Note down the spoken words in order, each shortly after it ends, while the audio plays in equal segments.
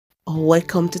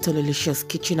Welcome to Delicious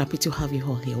Kitchen. Happy to have you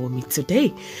all here with me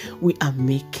today. We are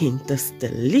making this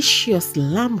delicious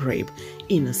lamb rib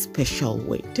in a special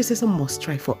way. This is a must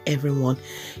try for everyone.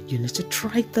 You need to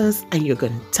try this and you're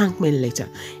going to thank me later.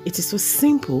 It is so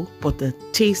simple, but the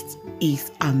taste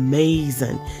is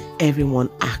amazing. Everyone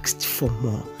asked for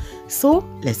more. So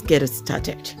let's get it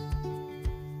started.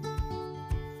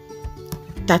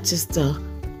 That is the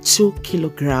 2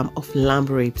 kilograms of lamb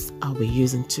ribs I'll be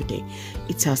using today.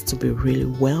 It has to be really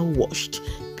well washed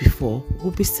before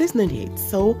we'll be seasoning it.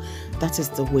 So that is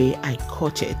the way I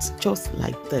cut it, just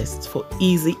like this for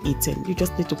easy eating. You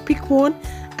just need to pick one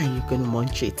and you're going to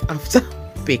munch it after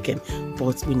baking,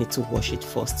 but we need to wash it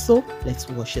first. So let's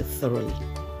wash it thoroughly.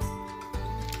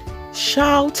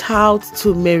 Shout out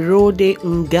to Merode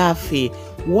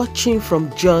Ngafe watching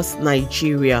from Jos,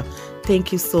 Nigeria.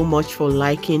 Thank you so much for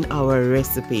liking our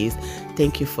recipes.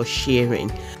 Thank you for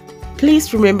sharing.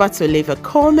 Please remember to leave a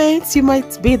comment. You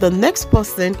might be the next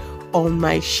person on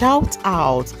my shout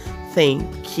out.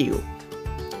 Thank you.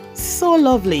 So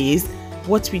lovely.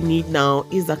 What we need now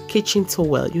is a kitchen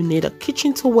towel. You need a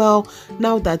kitchen towel.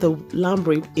 Now that the lamb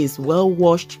rib is well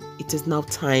washed, it is now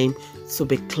time to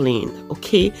be clean.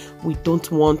 Okay, we don't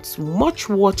want much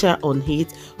water on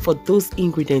it for those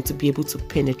ingredients to be able to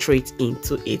penetrate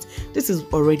into it. This is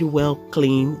already well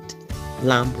cleaned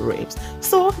lamb ribs.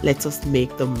 So let us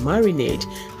make the marinade.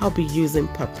 I'll be using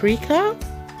paprika,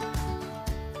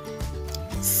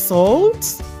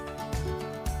 salt,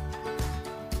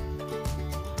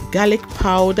 garlic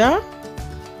powder,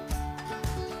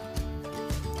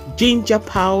 ginger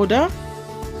powder,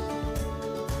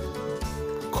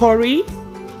 curry,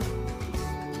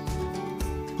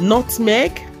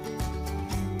 nutmeg,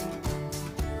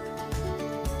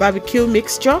 barbecue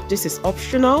mixture, this is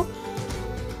optional,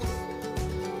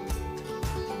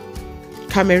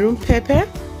 Cameroon pepper,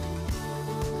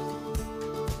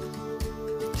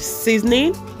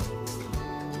 seasoning,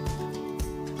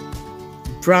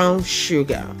 brown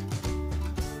sugar,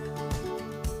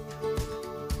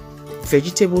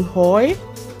 vegetable oil.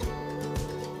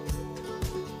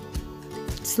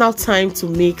 It's now time to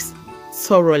mix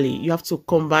thoroughly. You have to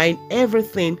combine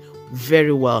everything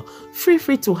very well. Feel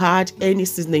free to add any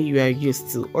seasoning you are used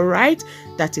to. All right,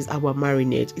 that is our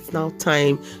marinade. It's now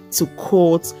time to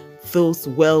coat those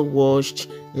well washed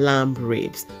lamb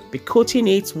ribs. Be coating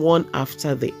it one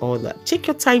after the other. Take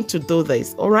your time to do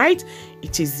this. All right,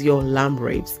 it is your lamb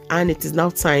ribs and it is now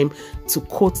time to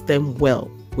coat them well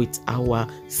with our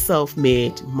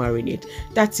self-made marinade.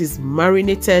 That is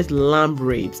marinated lamb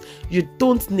ribs. You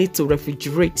don't need to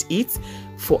refrigerate it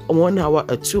for 1 hour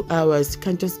or 2 hours. You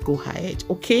can just go ahead.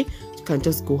 Okay, you can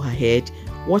just go ahead.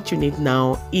 What you need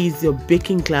now is your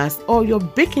baking glass or your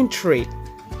baking tray.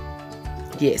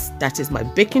 Yes, that is my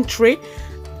baking tray.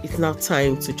 It's now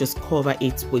time to just cover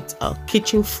it with a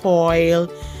kitchen foil,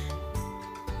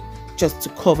 just to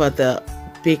cover the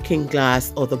baking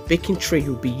glass or the baking tray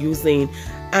you'll be using.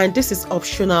 And this is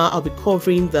optional. I'll be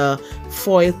covering the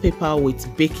foil paper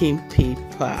with baking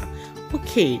paper.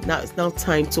 Okay, now it's now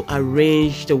time to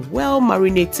arrange the well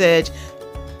marinated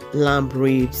lamb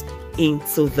ribs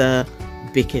into the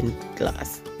baking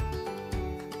glass.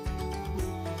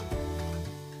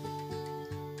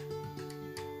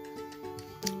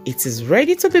 It is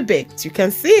ready to be baked. You can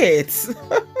see it.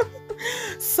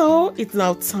 So it's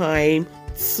now time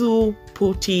to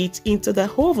put it into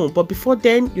the oven, but before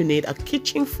then you need a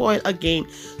kitchen foil again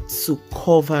to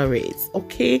cover it.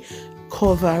 Okay,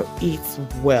 cover it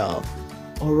well.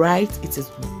 All right, it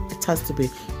has to be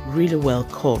really well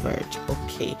covered.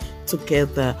 Okay, to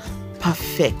get the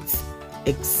perfect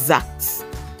exact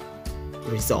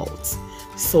results.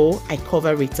 So I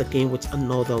cover it again with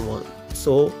another one.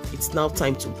 So it's now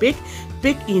time to bake.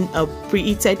 Bake in a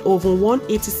preheated oven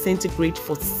 180 centigrade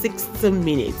for 60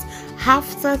 minutes.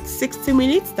 After 60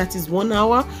 minutes, that is 1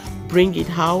 hour, bring it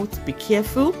out. Be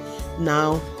careful.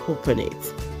 Now open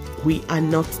it. We are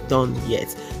not done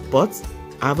yet, but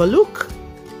have a look.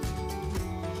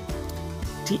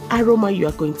 The aroma you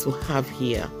are going to have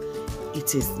here,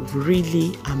 it is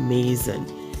really amazing.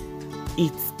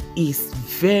 It is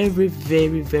very,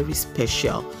 very, very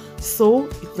special. So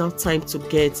it's now time to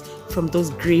get from those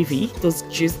gravy, those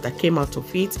juice that came out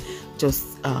of it,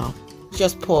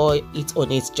 just pour it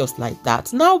on it just like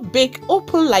that. Now bake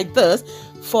open like this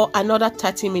for another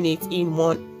 30 minutes in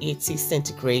 180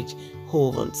 centigrade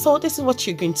oven. So this is what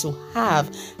you're going to have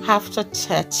after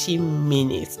 30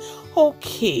 minutes.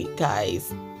 Okay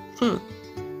guys,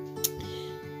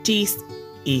 this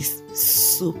is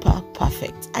super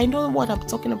perfect. I know what I'm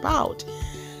talking about.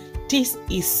 This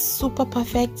is super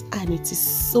perfect and it is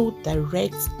so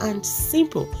direct and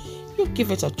simple. you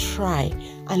give it a try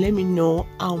and let me know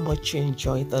how much you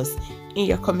enjoy this. In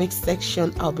your comment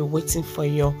section, I'll be waiting for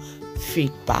your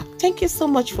feedback. Thank you so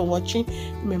much for watching.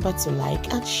 Remember to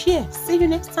like and share. See you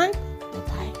next time.